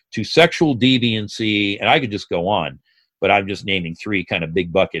maladies to sexual deviancy. And I could just go on, but I'm just naming three kind of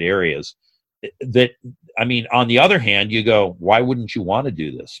big bucket areas that, on the other hand, you go, why wouldn't you want to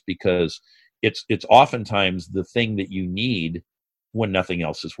do this? Because it's oftentimes the thing that you need when nothing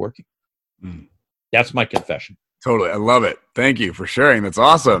else is working. That's my confession. Totally. I love it. Thank you for sharing. That's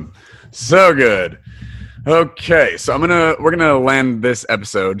awesome. So good. Okay. So we're going to land this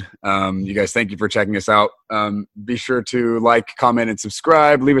episode. You guys, thank you for checking us out. Be sure to like, comment, and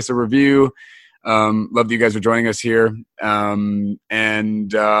subscribe. Leave us a review. Love that you guys are joining us here. And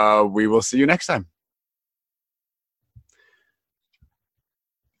we will see you next time.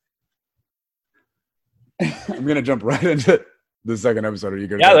 I'm going to jump right into the second episode. Are you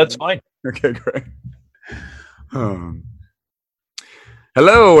good? Yeah, that's fine. Okay, great.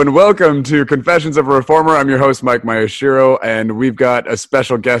 Hello and welcome to Confessions of a Reformer. I'm your host, Mike Mayashiro, and we've got a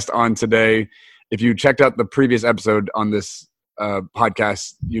special guest on today. If you checked out the previous episode on this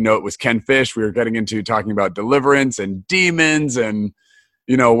podcast, it was Ken Fish. We were getting into talking about deliverance and demons and,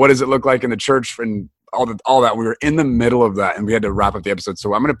 what does it look like in the church and all that. We were in the middle of that and we had to wrap up the episode.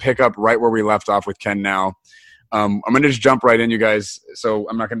 So I'm going to pick up right where we left off with Ken now. I'm going to just jump right in, you guys. So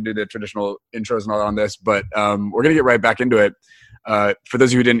I'm not going to do the traditional intros and all that on this, but we're going to get right back into it. For those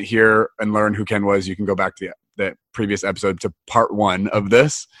of you who didn't hear and learn who Ken was, you can go back to the previous episode to part 1 of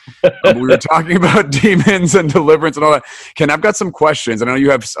this. We were talking about demons and deliverance and all that. Ken, I've got some questions. I know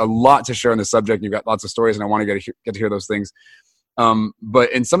you have a lot to share on the subject. You've got lots of stories, and I want to get to hear those things.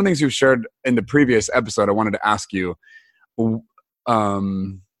 But in some of the things you've shared in the previous episode, I wanted to ask you,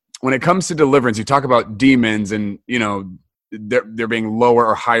 when it comes to deliverance, you talk about demons and, there being lower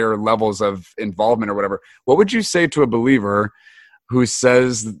or higher levels of involvement or whatever. What would you say to a believer who's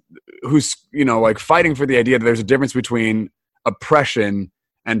fighting for the idea that there's a difference between oppression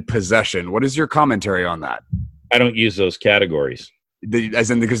and possession? What is your commentary on that? I don't use those categories.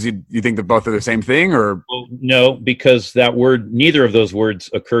 As in, because you think that both are the same thing, or? Well, no, because neither of those words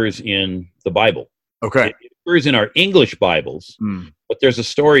occurs in the Bible. Okay. It occurs in our English Bibles. But there's a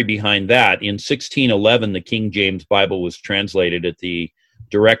story behind that. In 1611, the King James Bible was translated at the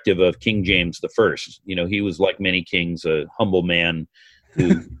directive of King James I. He was, like many kings, a humble man who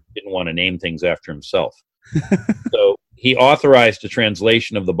didn't want to name things after himself. So he authorized a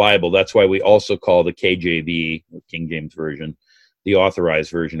translation of the Bible. That's why we also call the KJV, or King James Version, the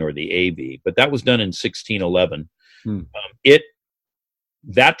authorized version, or the AV. But that was done in 1611.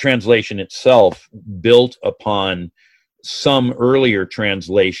 That translation itself built upon some earlier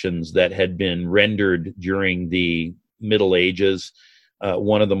translations that had been rendered during the Middle Ages.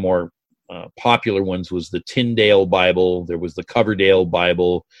 One of the more popular ones was the Tyndale Bible. There was the Coverdale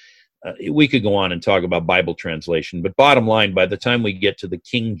Bible. We could go on and talk about Bible translation, but bottom line, by the time we get to the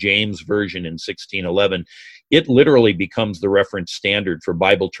King James Version in 1611, it literally becomes the reference standard for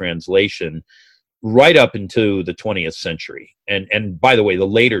Bible translation right up into the 20th century. And by the way, the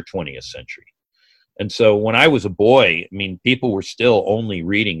later 20th century. And so when I was a boy, people were still only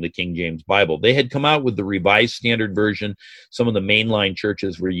reading the King James Bible. They had come out with the Revised Standard Version. Some of the mainline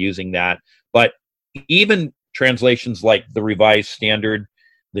churches were using that. But even translations like the Revised Standard,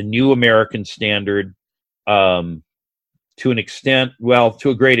 the New American Standard, to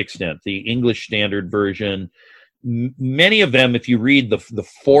a great extent, the English Standard Version, many of them, if you read the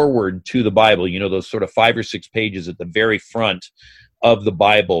foreword to the Bible, those sort of 5 or 6 pages at the very front of the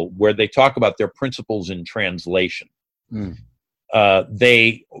Bible where they talk about their principles in translation.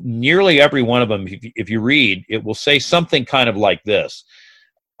 They, nearly every one of them, if you read, it will say something kind of like this.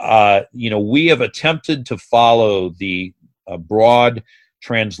 We have attempted to follow the broad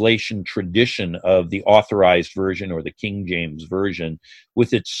translation tradition of the Authorized Version or the King James Version,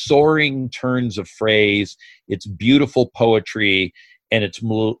 with its soaring turns of phrase, its beautiful poetry, and its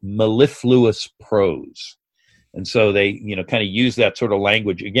mellifluous prose. And so they, kind of use that sort of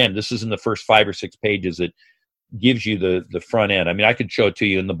language. Again, this is in the first 5 or 6 pages. It gives you the front end. I mean, I could show it to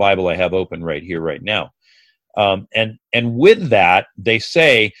you in the Bible I have open right here, right now. And with that, they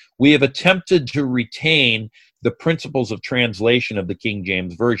say, we have attempted to retain the principles of translation of the King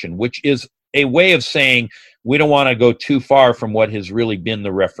James Version, which is a way of saying we don't want to go too far from what has really been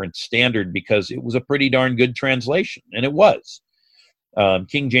the reference standard, because it was a pretty darn good translation, and it was.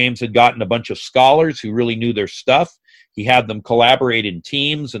 King James had gotten a bunch of scholars who really knew their stuff. He had them collaborate in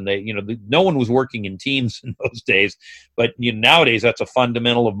teams, and they, no one was working in teams in those days, but nowadays that's a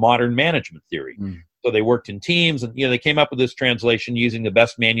fundamental of modern management theory. So they worked in teams, and they came up with this translation using the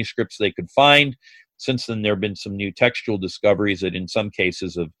best manuscripts they could find. Since then, there have been some new textual discoveries that in some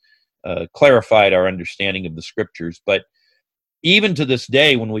cases have clarified our understanding of the scriptures. But even to this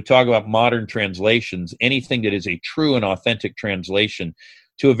day, when we talk about modern translations, anything that is a true and authentic translation,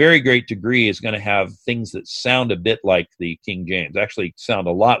 to a very great degree, is going to have things that sound a bit like the King James, actually sound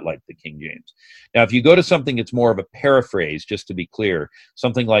a lot like the King James. Now, if you go to something that's more of a paraphrase, just to be clear,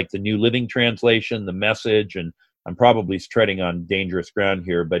 something like the New Living Translation, the Message, and I'm probably treading on dangerous ground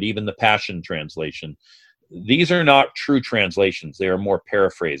here, but even the Passion Translation, these are not true translations. They are more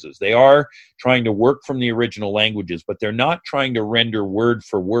paraphrases. They are trying to work from the original languages, but they're not trying to render word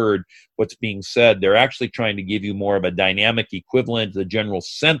for word what's being said. They're actually trying to give you more of a dynamic equivalent, the general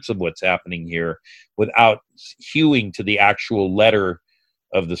sense of what's happening here, without hewing to the actual letter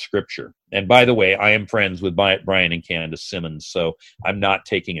of the scripture. And by the way, I am friends with Brian and Candace Simmons, so I'm not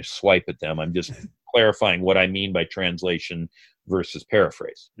taking a swipe at them. I'm just clarifying what I mean by translation versus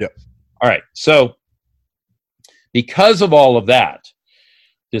paraphrase. Yep. All right. So because of all of that,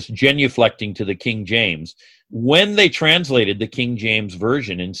 this genuflecting to the King James, when they translated the King James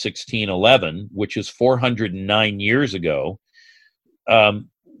Version in 1611, which is 409 years ago,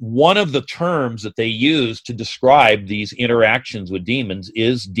 one of the terms that they used to describe these interactions with demons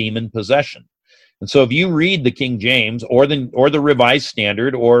is demon possession. And so if you read the King James or the Revised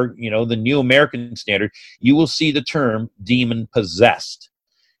Standard or the New American Standard, you will see the term demon possessed.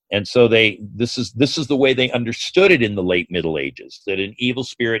 And so this is the way they understood it in the late Middle Ages, that an evil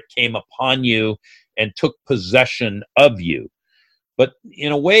spirit came upon you and took possession of you. But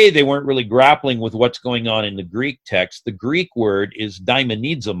in a way, they weren't really grappling with what's going on in the Greek text. The Greek word is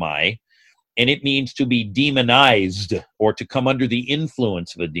daimonizomai, and it means to be demonized or to come under the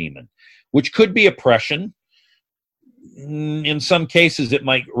influence of a demon, which could be oppression. In some cases, it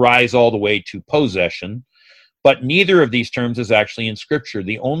might rise all the way to possession. But neither of these terms is actually in Scripture.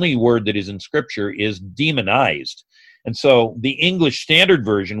 The only word that is in Scripture is demonized. And so the English Standard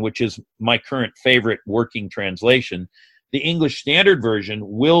Version, which is my current favorite working translation, the English Standard Version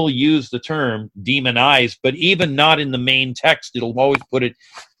will use the term demonized, but even not in the main text. It'll always put it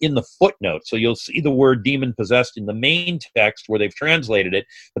in the footnote. So you'll see the word demon possessed in the main text where they've translated it,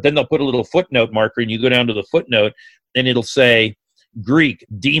 but then they'll put a little footnote marker, and you go down to the footnote, and it'll say Greek,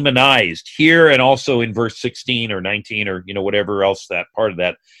 demonized, here and also in verse 16 or 19 or whatever else that part of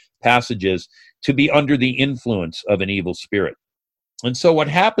that passage is, to be under the influence of an evil spirit. And so what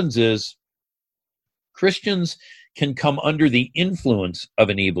happens is Christians can come under the influence of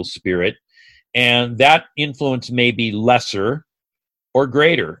an evil spirit, and that influence may be lesser or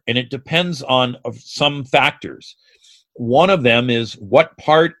greater, and it depends on some factors. One of them is what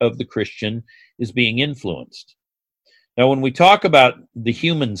part of the Christian is being influenced. Now, when we talk about the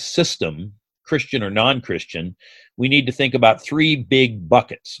human system, Christian or non-Christian, we need to think about 3 big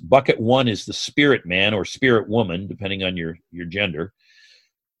buckets. Bucket 1 is the spirit man or spirit woman, depending on your gender.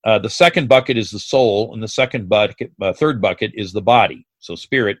 The second bucket is the soul, and the third bucket is the body. So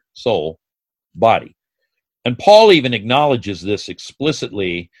spirit, soul, body. And Paul even acknowledges this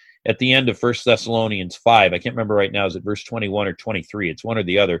explicitly at the end of 1 Thessalonians 5. I can't remember right now, is it verse 21 or 23? It's one or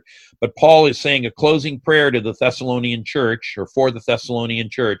the other. But Paul is saying a closing prayer to the Thessalonian church, or for the Thessalonian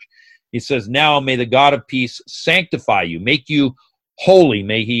church. He says, now may the God of peace sanctify you, make you holy.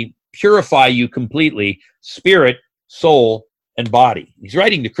 May he purify you completely, spirit, soul, and body. He's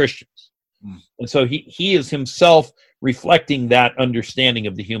writing to Christians. And so he is himself reflecting that understanding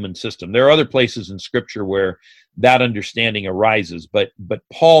of the human system. There are other places in Scripture where that understanding arises, but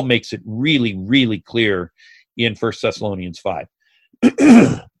Paul makes it really, really clear in 1 Thessalonians 5.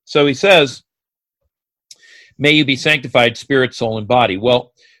 So he says, may you be sanctified, spirit, soul, and body.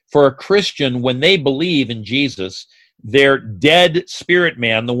 Well, for a Christian, when they believe in Jesus, their dead spirit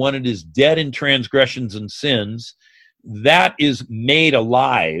man, the one that is dead in transgressions and sins, that is made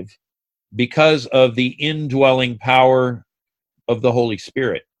alive because of the indwelling power of the Holy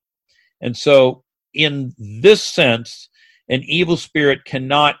Spirit. And so in this sense, an evil spirit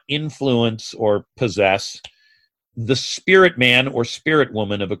cannot influence or possess the spirit man or spirit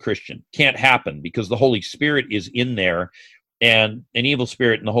woman of a Christian. Can't happen because the Holy Spirit is in there, and an evil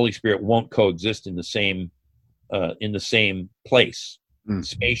spirit and the Holy Spirit won't coexist in the same place,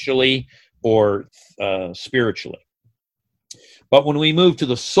 spatially or spiritually. But when we move to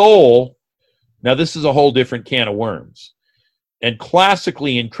the soul, now this is a whole different can of worms. And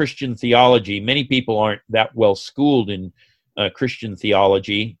classically in Christian theology, many people aren't that well schooled in Christian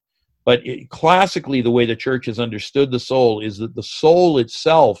theology, but classically the way the church has understood the soul is that the soul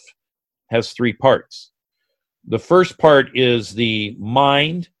itself has three parts. The first part is the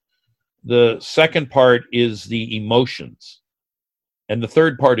mind, the second part is the emotions, and the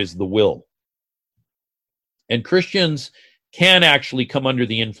third part is the will. And Christians can actually come under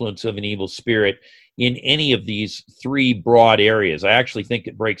the influence of an evil spirit in any of these three broad areas. I actually think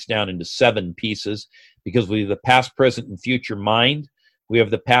it breaks down into 7 pieces, because we have the past, present, and future mind, we have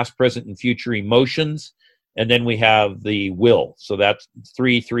the past, present, and future emotions, and then we have the will. So that's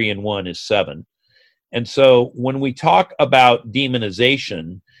 3, and 1 is 7. And so when we talk about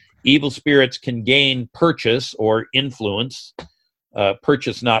demonization, evil spirits can gain purchase or influence.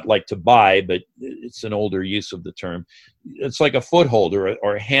 Purchase, not like to buy, but it's an older use of the term. It's like a foothold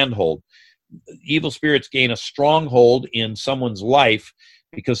or a handhold. Evil spirits gain a stronghold in someone's life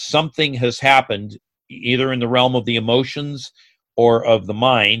because something has happened, either in the realm of the emotions or of the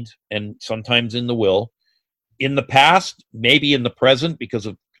mind, and sometimes in the will. In the past, maybe in the present, because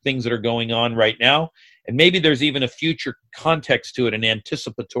of things that are going on right now, and maybe there's even a future context to it, an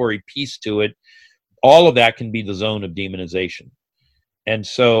anticipatory piece to it. All of that can be the zone of demonization. And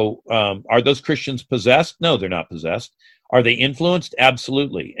so are those Christians possessed? No, they're not possessed. Are they influenced?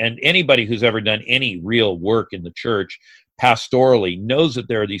 Absolutely. And anybody who's ever done any real work in the church pastorally knows that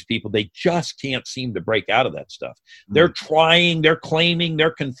there are these people, they just can't seem to break out of that stuff. They're trying, they're claiming,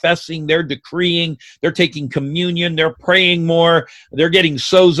 they're confessing, they're decreeing, they're taking communion, they're praying more, they're getting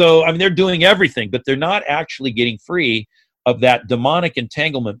sozo. I mean, they're doing everything, but they're not actually getting free of that demonic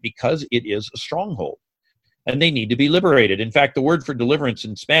entanglement because it is a stronghold. And they need to be liberated. In fact, the word for deliverance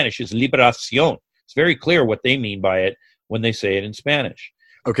in Spanish is liberación. It's very clear what they mean by it when they say it in Spanish.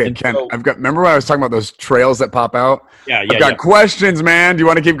 Okay, and Ken, so, remember when I was talking about those trails that pop out? Yeah, I've got questions, man. Do you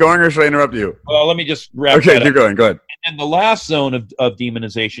want to keep going or should I interrupt you? Well, let me just wrap Okay, that keep up. going. Go ahead. And the last zone of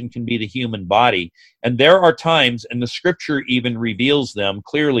demonization can be the human body. And there are times, and the scripture even reveals them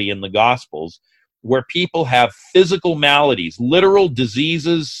clearly in the Gospels, where people have physical maladies, literal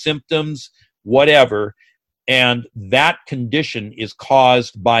diseases, symptoms, whatever, and that condition is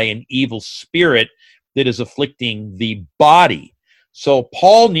caused by an evil spirit that is afflicting the body. So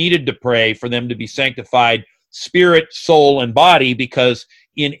Paul needed to pray for them to be sanctified, spirit, soul, and body, because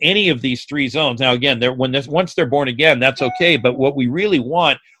in any of these three zones, now again, once they're born again, that's okay, but what we really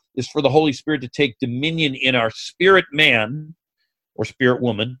want is for the Holy Spirit to take dominion in our spirit man or spirit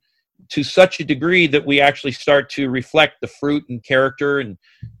woman to such a degree that we actually start to reflect the fruit and character and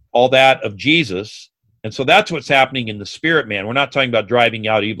all that of Jesus. And so that's what's happening in the spirit man. We're not talking about driving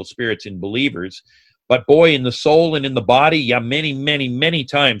out evil spirits in believers, but boy, in the soul and in the body, yeah, many, many, many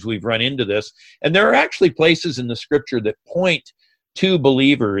times we've run into this. And there are actually places in the scripture that point to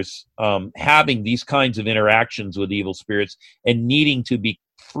believers having these kinds of interactions with evil spirits and needing to be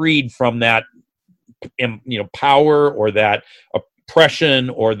freed from that, power or that oppression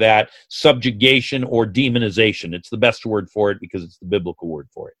or that subjugation or demonization. It's the best word for it because it's the biblical word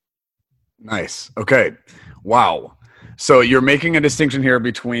for it. Nice. Okay. Wow. So you're making a distinction here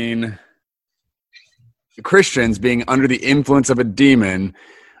between Christians being under the influence of a demon,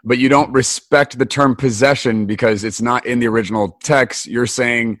 but you don't respect the term possession because it's not in the original text. You're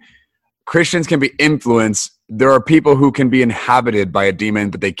saying Christians can be influenced. There are people who can be inhabited by a demon,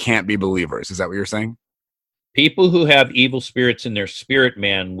 but they can't be believers. Is that what you're saying? People who have evil spirits in their spirit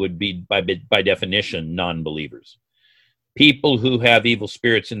man would be, by definition, non-believers. People who have evil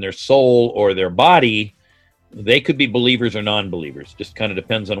spirits in their soul or their body, they could be believers or non-believers. Just kind of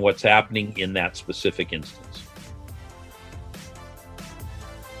depends on what's happening in that specific instance.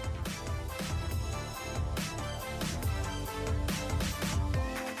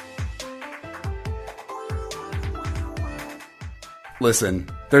 Listen,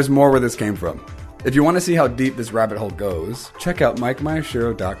 there's more where this came from. If you want to see how deep this rabbit hole goes, check out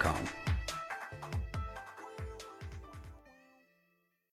MikeMyashiro.com.